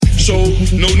So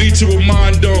no need to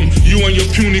remind them, you and your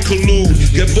puny collude.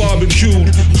 Get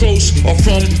barbecued, close or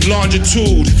from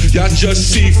longitude. Y'all just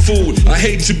seafood, I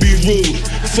hate to be rude.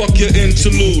 Fuck your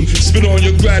interlude, spit on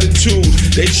your gratitude.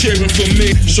 They cheering for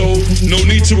me, so no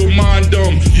need to remind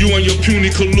them, you and your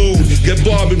puny collude. Get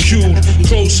barbecued,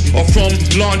 close or from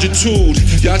longitude.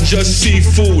 Y'all just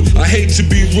seafood, I hate to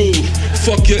be rude.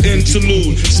 Fuck your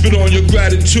interlude, spit on your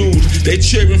gratitude. They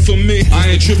cheering for me,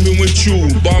 I ain't tripping with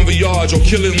you. Bon voyage or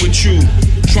killing with you.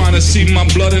 Trying to see my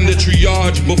blood in the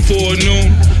triage before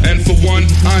noon. And for one,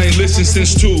 I ain't listened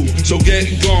since 2. So get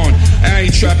gone, I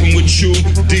ain't trapping with you.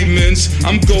 Demons,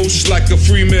 I'm ghost like a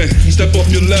Freeman. Step up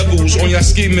your levels on your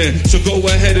scheming. So go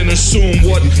ahead and assume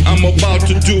what I'm about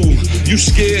to do. You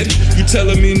scared? You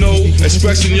telling me no?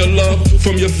 Expressing your love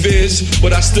from your fears.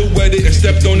 But I still wet it and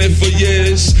stepped on it for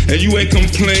years. And you ain't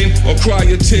complain or cry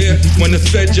a tear when it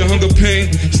fed your hunger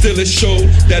pain. Still it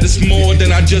showed that it's more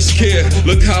than I just care.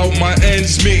 Look how my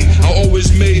ends meet. I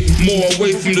always made more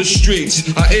away from the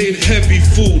streets. I ate heavy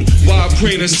food while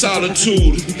praying in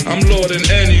solitude. I'm Lord in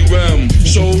any realm,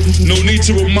 so no need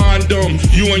to remind them,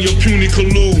 you and your puny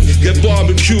collude. Get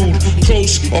barbecued,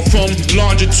 close or from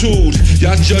longitude.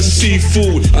 Y'all just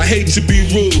seafood, I hate to be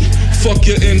rude. Fuck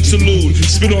your interlude,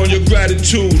 spit on your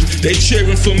gratitude. They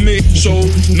cheering for me, so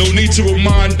no need to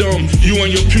remind them, you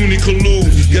and your puny collude.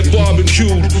 Get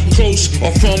barbecued, close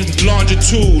or from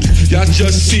longitude. Y'all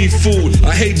just seafood,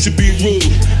 I hate to be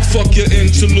rude. Fuck your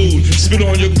interlude, spit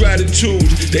on your gratitude.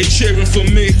 They cheering for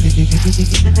me.